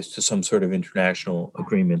rise to some sort of international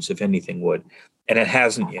agreements, if anything would. And it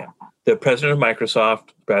hasn't yet. The president of Microsoft,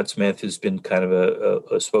 Brad Smith, has been kind of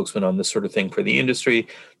a spokesman on this sort of thing for the industry,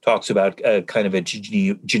 talks about kind of a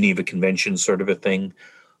Geneva Convention sort of a thing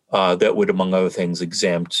that would, among other things,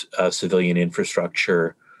 exempt civilian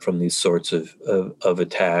infrastructure from these sorts of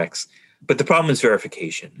attacks. But the problem is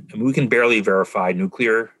verification. I mean, we can barely verify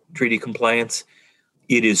nuclear treaty compliance.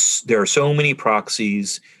 There are so many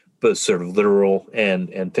proxies, both sort of literal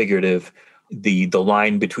and figurative. The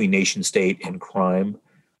line between nation state and crime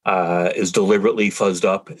is deliberately fuzzed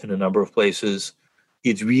up in a number of places.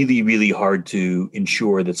 It's really, really hard to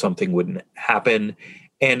ensure that something wouldn't happen.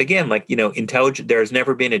 And again, there's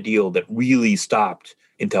never been a deal that really stopped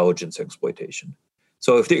intelligence exploitation.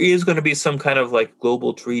 So if there is going to be some kind of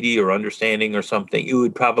global treaty or understanding or something, it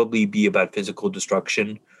would probably be about physical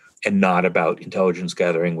destruction and not about intelligence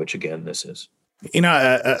gathering, which again, this is.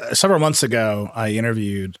 Several months ago, I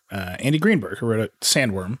interviewed Andy Greenberg, who wrote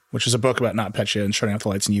Sandworm, which is a book about NotPetya and shutting off the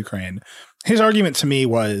lights in Ukraine. His argument to me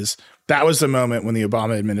was that was the moment when the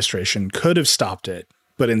Obama administration could have stopped it,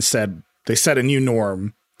 but instead they set a new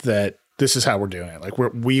norm that this is how we're doing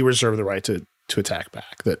it. We reserve the right to attack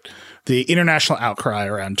back. That the international outcry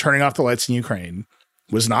around turning off the lights in Ukraine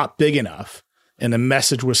was not big enough, and the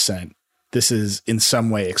message was sent, this is in some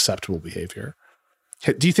way acceptable behavior.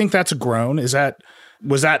 Do you think that's grown? Was that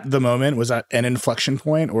the moment? Was that an inflection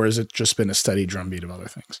point, or has it just been a steady drumbeat of other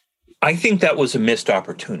things? I think that was a missed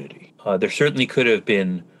opportunity. There certainly could have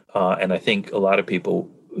been, and I think a lot of people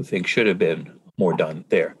think should have been more done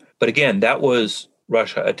there. But again, that was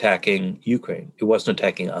Russia attacking Ukraine. It wasn't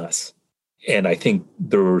attacking us. And I think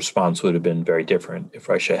the response would have been very different if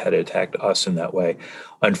Russia had attacked us in that way.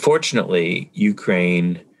 Unfortunately,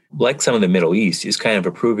 Ukraine, like some of the Middle East, is kind of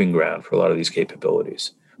a proving ground for a lot of these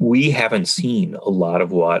capabilities. We haven't seen a lot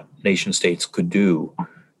of what nation states could do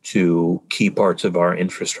to key parts of our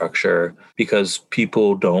infrastructure because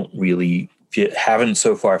people haven't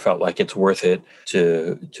so far felt like it's worth it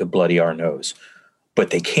to bloody our nose. But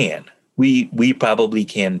they can. We probably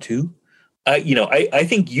can too. I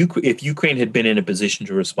think if Ukraine had been in a position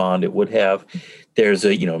to respond, it would have. There's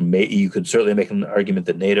you could certainly make an argument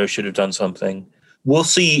that NATO should have done something. We'll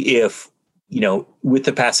see if, with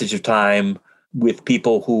the passage of time, with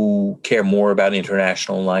people who care more about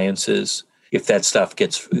international alliances, if that stuff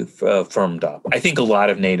gets firmed up. I think a lot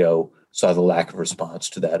of NATO saw the lack of response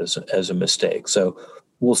to that as a mistake. So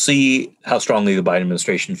we'll see how strongly the Biden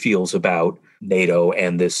administration feels about NATO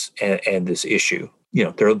and this issue.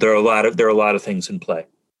 There are a lot of things in play,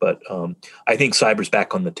 but I think cyber's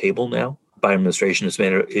back on the table now. Biden administration is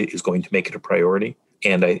going to make it a priority,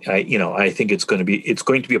 and I think it's going to be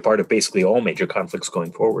a part of basically all major conflicts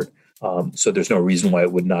going forward. So there's no reason why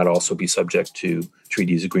it would not also be subject to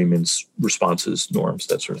treaties, agreements, responses, norms,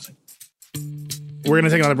 that sort of thing. We're going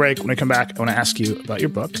to take another break. When we come back, I want to ask you about your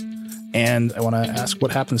book, and I want to ask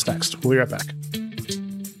what happens next. We'll be right back.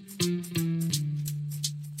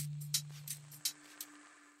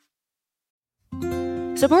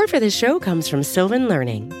 Support for this show comes from Sylvan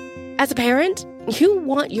Learning. As a parent, you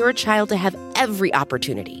want your child to have every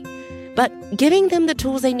opportunity, but giving them the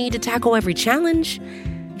tools they need to tackle every challenge,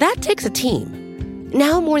 that takes a team.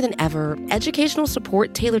 Now more than ever, educational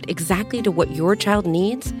support tailored exactly to what your child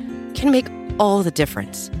needs can make all the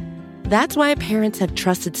difference. That's why parents have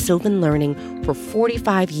trusted Sylvan Learning for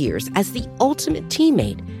 45 years as the ultimate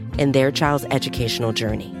teammate in their child's educational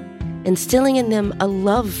journey, instilling in them a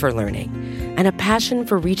love for learning and a passion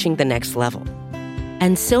for reaching the next level.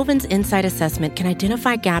 And Sylvan's Insight Assessment can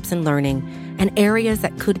identify gaps in learning and areas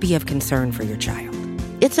that could be of concern for your child.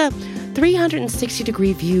 It's a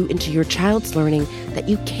 360-degree view into your child's learning that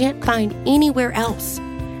you can't find anywhere else,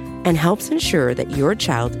 and helps ensure that your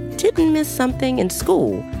child didn't miss something in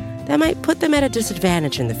school that might put them at a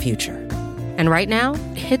disadvantage in the future. And right now,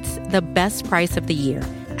 it's the best price of the year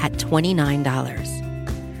at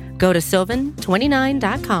 $29. Go to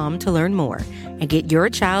sylvan29.com to learn more and get your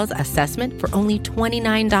child's assessment for only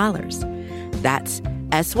 $29. That's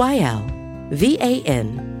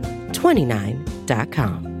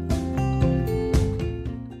SYLVAN29.com.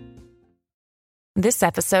 This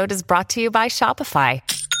episode is brought to you by Shopify.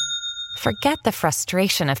 Forget the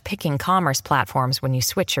frustration of picking commerce platforms when you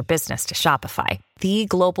switch your business to Shopify, the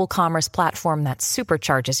global commerce platform that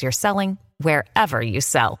supercharges your selling wherever you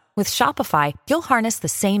sell. With Shopify, you'll harness the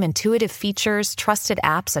same intuitive features, trusted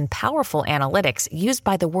apps, and powerful analytics used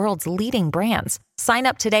by the world's leading brands. Sign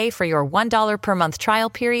up today for your $1 per month trial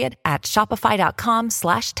period at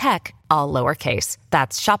shopify.com/tech, all lowercase.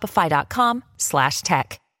 That's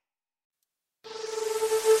shopify.com/tech.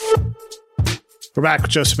 We're back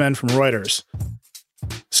with Joseph Menn from Reuters.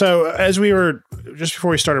 So as we were, just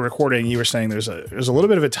before we started recording, you were saying there's a little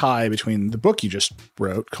bit of a tie between the book you just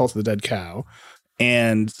wrote, Cult of the Dead Cow,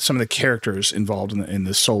 and some of the characters involved in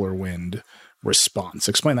the SolarWind response.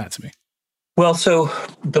 Explain that to me. Well, so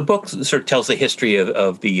the book sort of tells the history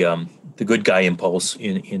of the good guy impulse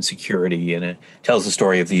in security, and it tells the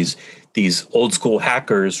story of these old school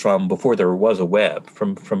hackers from before there was a web,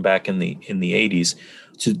 from back in the 80s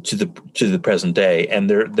to the present day,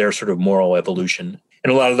 and their sort of moral evolution.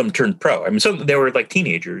 And a lot of them turned pro. I mean, so they were like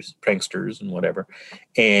teenagers, pranksters and whatever.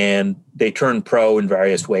 And they turned pro in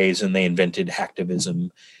various ways, and they invented hacktivism.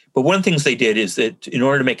 But one of the things they did is that in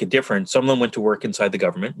order to make a difference, some of them went to work inside the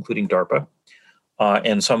government, including DARPA.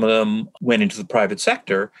 And some of them went into the private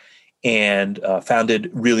sector and founded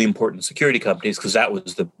really important security companies, because that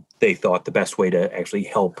was they thought the best way to actually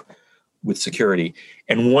help with security.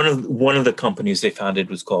 And one of the companies they founded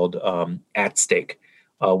was called AtStake,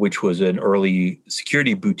 which was an early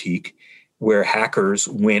security boutique where hackers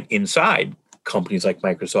went inside companies like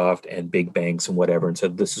Microsoft and big banks and whatever and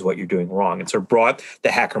said, this is what you're doing wrong. And so brought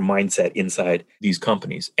the hacker mindset inside these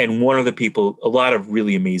companies. And one of the people, a lot of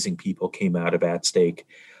really amazing people came out of AtStake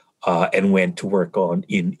and went to work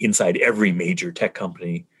inside every major tech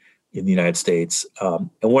company in the United States.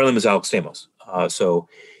 And one of them is Alex Stamos. So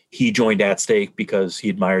he joined AtStake because he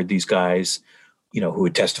admired these guys, who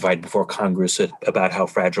had testified before Congress about how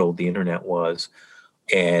fragile the internet was.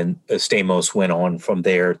 And Stamos went on from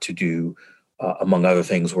there to do, among other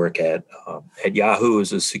things, work at Yahoo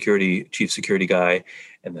as a chief security guy,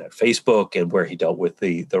 and then at Facebook, and where he dealt with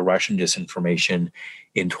the Russian disinformation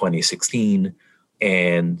in 2016.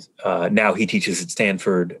 And now he teaches at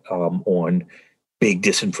Stanford on big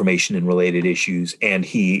disinformation and related issues. And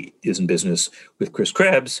he is in business with Chris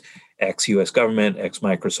Krebs, ex-US government,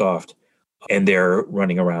 ex-Microsoft. And they're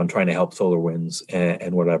running around trying to help SolarWinds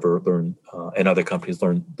and whatever learn, and other companies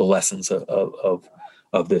learn the lessons of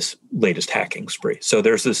this latest hacking spree. So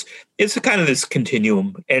there's it's a kind of this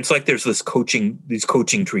continuum, and it's like there's these coaching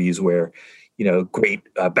trees where, great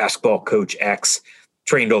basketball coach X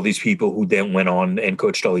trained all these people who then went on and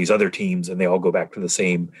coached all these other teams, and they all go back to the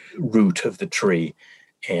same root of the tree.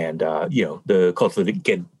 And the Cult of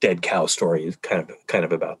the Dead Cow story is kind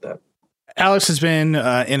of about that. Alex has been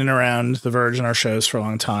in and around The Verge and our shows for a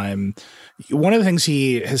long time. One of the things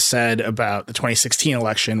he has said about the 2016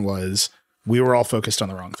 election was we were all focused on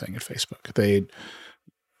the wrong thing at Facebook. They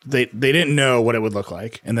didn't know what it would look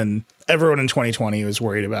like. And then everyone in 2020 was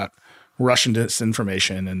worried about Russian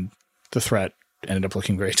disinformation, and the threat ended up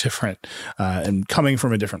looking very different and coming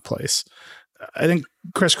from a different place. I think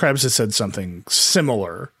Chris Krebs has said something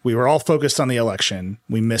similar. We were all focused on the election.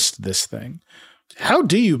 We missed this thing. How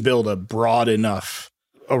do you build a broad enough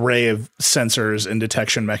array of sensors and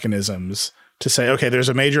detection mechanisms to say, okay, there's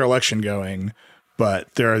a major election going,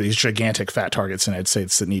 but there are these gigantic fat targets in the United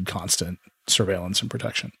States that need constant surveillance and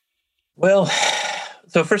protection? Well,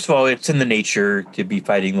 so first of all, it's in the nature to be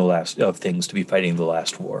fighting the last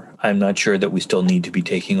war. I'm not sure that we still need to be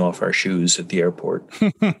taking off our shoes at the airport,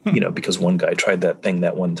 because one guy tried that thing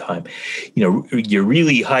that one time. Your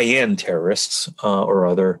really high-end terrorists or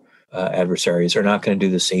other adversaries are not going to do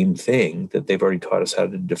the same thing that they've already taught us how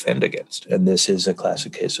to defend against. And this is a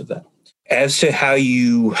classic case of that. As to how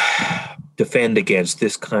you defend against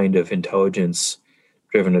this kind of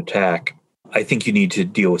intelligence-driven attack, I think you need to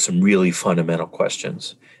deal with some really fundamental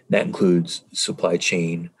questions. That includes supply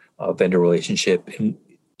chain, vendor relationship. And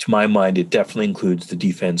to my mind, it definitely includes the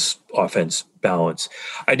defense-offense balance.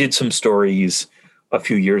 I did some stories a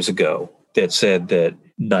few years ago that said that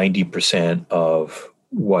 90% of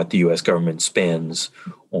what the U.S. government spends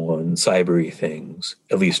on cyber things,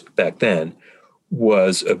 at least back then,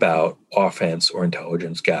 was about offense or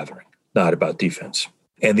intelligence gathering, not about defense.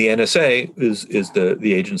 And the NSA is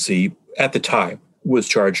the agency at the time was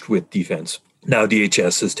charged with defense. Now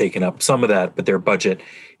DHS has taken up some of that, but their budget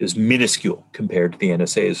is minuscule compared to the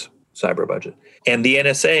NSA's cyber budget. And the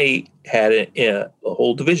NSA had a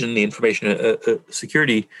whole division, the Information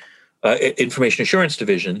Assurance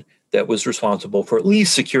Division, that was responsible for at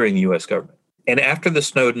least securing the U.S. government. And after the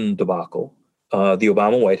Snowden debacle, the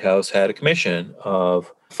Obama White House had a commission of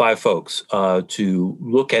 5 folks to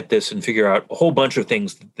look at this and figure out a whole bunch of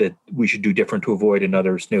things that we should do different to avoid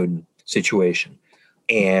another Snowden situation.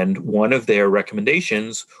 And one of their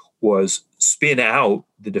recommendations was spin out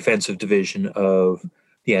the defensive division of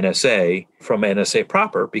the NSA from NSA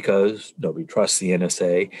proper because nobody trusts the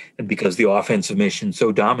NSA and because the offensive mission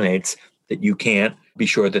so dominates that you can't be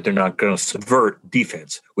sure that they're not going to subvert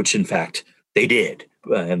defense, which in fact they did.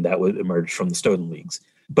 And that would emerge from the Snowden leaks.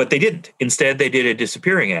 But they didn't. Instead, they did a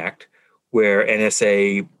disappearing act where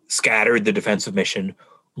NSA scattered the defensive mission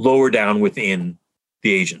lower down within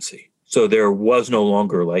the agency. So there was no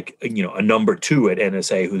longer a number two at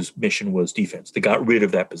NSA whose mission was defense. They got rid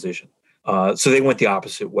of that position. So they went the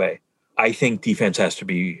opposite way. I think defense has to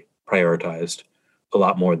be prioritized a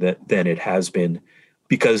lot more than it has been,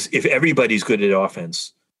 because if everybody's good at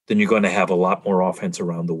offense, then you're going to have a lot more offense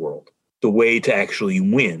around the world. The way to actually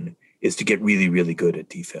win is to get really, really good at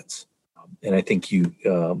defense. And I think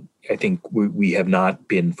we have not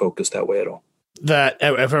been focused that way at all. That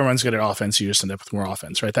if everyone's good at offense, you just end up with more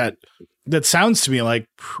offense, right? That sounds to me like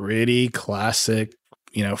pretty classic,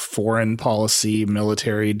 foreign policy,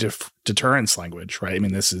 military deterrence language, right? I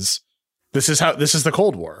mean, this is the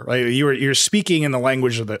Cold War, right? You're speaking in the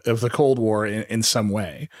language of the Cold War in some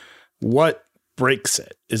way. What breaks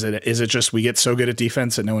it? Is it just we get so good at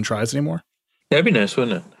defense that no one tries anymore? That'd be nice,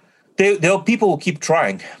 wouldn't it? People will keep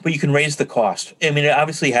trying, but you can raise the cost. I mean, it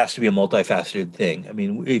obviously has to be a multifaceted thing. I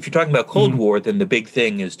mean, if you're talking about Cold War, then the big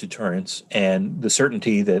thing is deterrence and the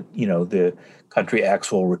certainty that, the country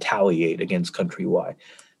X will retaliate against country Y.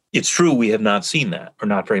 It's true we have not seen that, or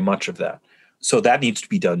not very much of that. So that needs to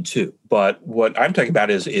be done too. But what I'm talking about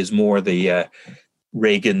is more the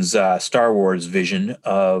Reagan's Star Wars vision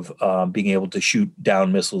of being able to shoot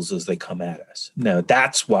down missiles as they come at us. Now,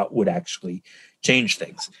 that's what would actually change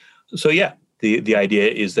things. So yeah, the idea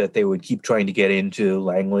is that they would keep trying to get into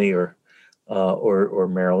Langley or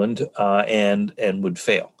Maryland and would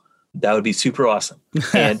fail. That would be super awesome.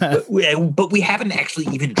 But we haven't actually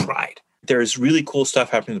even tried. There's really cool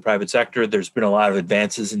stuff happening in the private sector. There's been a lot of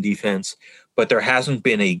advances in defense, but there hasn't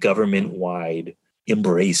been a government-wide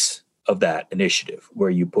embrace of that initiative where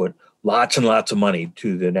you put lots and lots of money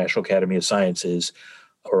to the National Academy of Sciences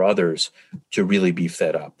or others to really beef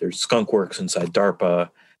that up. There's Skunk Works inside DARPA.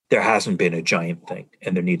 There hasn't been a giant thing,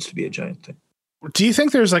 and there needs to be a giant thing. Do you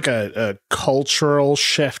think there's like a cultural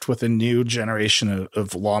shift with a new generation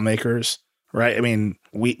of lawmakers, right? I mean,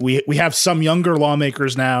 we have some younger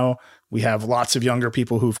lawmakers now. We have lots of younger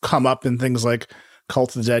people who've come up in things like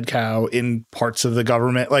Cult of the Dead Cow in parts of the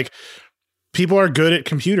government. Like, people are good at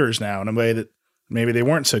computers now in a way that maybe they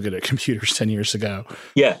weren't so good at computers 10 years ago.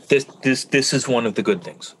 Yeah, this is one of the good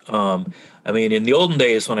things. I mean, in the olden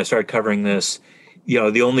days when I started covering this,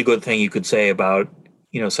 the only good thing you could say about,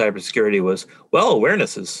 cybersecurity was, well,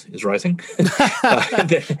 awareness is rising.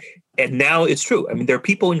 And now it's true. I mean, there are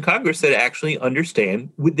people in Congress that actually understand.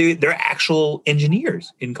 They're actual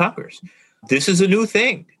engineers in Congress. This is a new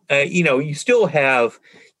thing. You still have,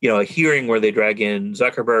 a hearing where they drag in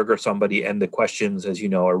Zuckerberg or somebody, and the questions, as you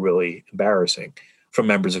know, are really embarrassing from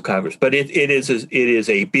members of Congress. But it is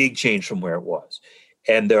a big change from where it was.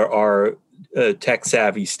 And there are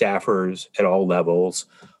tech-savvy staffers at all levels.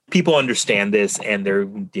 People understand this, and they're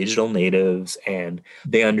digital natives, and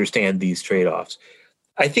they understand these trade-offs.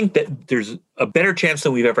 I think that there's a better chance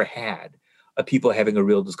than we've ever had of people having a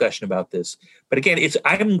real discussion about this. But again,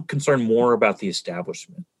 I'm concerned more about the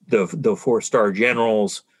establishment, the 4-star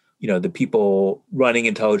generals, the people running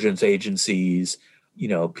intelligence agencies,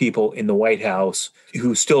 people in the White House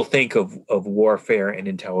who still think of warfare and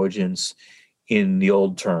intelligence in the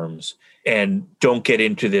old terms and don't get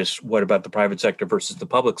into this, what about the private sector versus the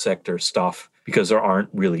public sector stuff, because there aren't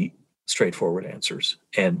really straightforward answers.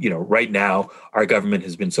 And, right now our government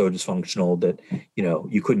has been so dysfunctional that,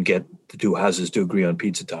 you couldn't get the two houses to agree on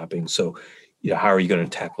pizza toppings. So, how are you going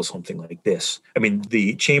to tackle something like this? I mean,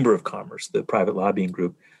 the Chamber of Commerce, the private lobbying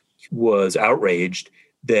group, was outraged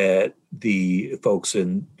that the folks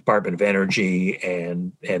in Department of Energy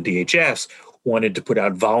and DHS wanted to put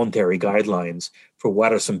out voluntary guidelines for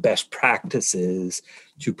what are some best practices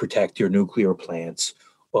to protect your nuclear plants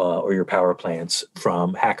or your power plants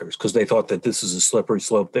from hackers, because they thought that this is a slippery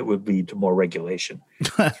slope that would lead to more regulation.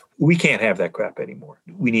 We can't have that crap anymore.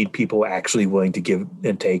 We need people actually willing to give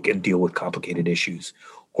and take and deal with complicated issues,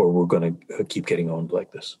 or we're going to keep getting owned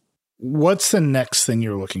like this. What's the next thing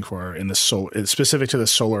you're looking for in the specific to the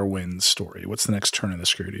SolarWinds story? What's the next turn of the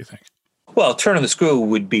screw, do you think? Well, turn of the screw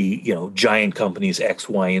would be, giant companies X,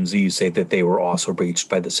 Y, and Z say that they were also breached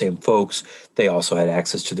by the same folks. They also had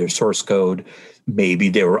access to their source code. Maybe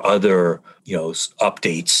there were other,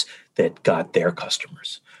 updates that got their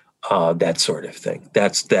customers, that sort of thing.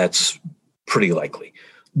 That's pretty likely.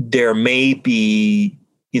 There may be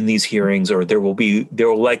in these hearings, or there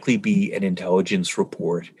will likely be an intelligence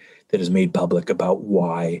report that is made public about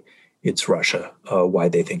why it's Russia, why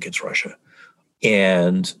they think it's Russia.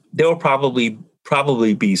 And there will probably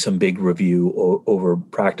be some big review over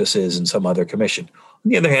practices in some other commission. On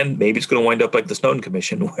the other hand, maybe it's going to wind up like the Snowden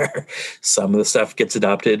Commission, where some of the stuff gets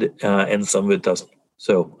adopted and some of it doesn't.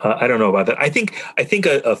 So I don't know about that. I think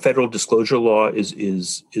a federal disclosure law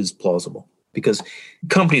is plausible, because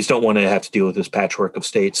companies don't want to have to deal with this patchwork of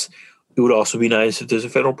states. It would also be nice if there's a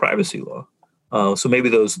federal privacy law. So maybe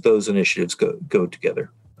those initiatives go together,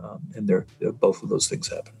 and they're both of those things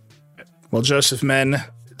happen. Well, Joseph Menn,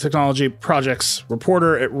 technology projects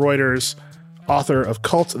reporter at Reuters, author of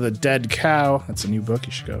Cult of the Dead Cow. That's a new book.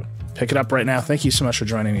 You should go pick it up right now. Thank you so much for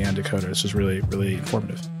joining me on Decoder. This was really, really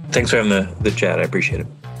informative. Thanks for having the chat. I appreciate it.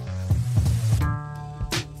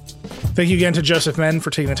 Thank you again to Joseph Menn for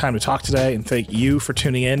taking the time to talk today, and thank you for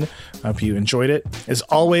tuning in. I hope you enjoyed it. As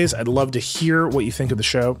always, I'd love to hear what you think of the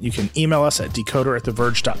show. You can email us at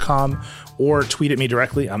decoder@theverge.com or tweet at me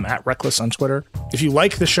directly. I'm at Reckless on Twitter. If you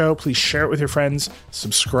like the show, please share it with your friends.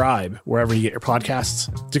 Subscribe wherever you get your podcasts.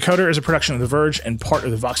 Decoder is a production of The Verge and part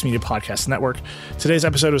of the Vox Media Podcast Network. Today's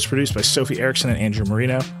episode was produced by Sophie Erickson and Andrew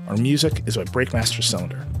Marino. Our music is by Breakmaster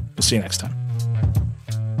Cylinder. We'll see you next time.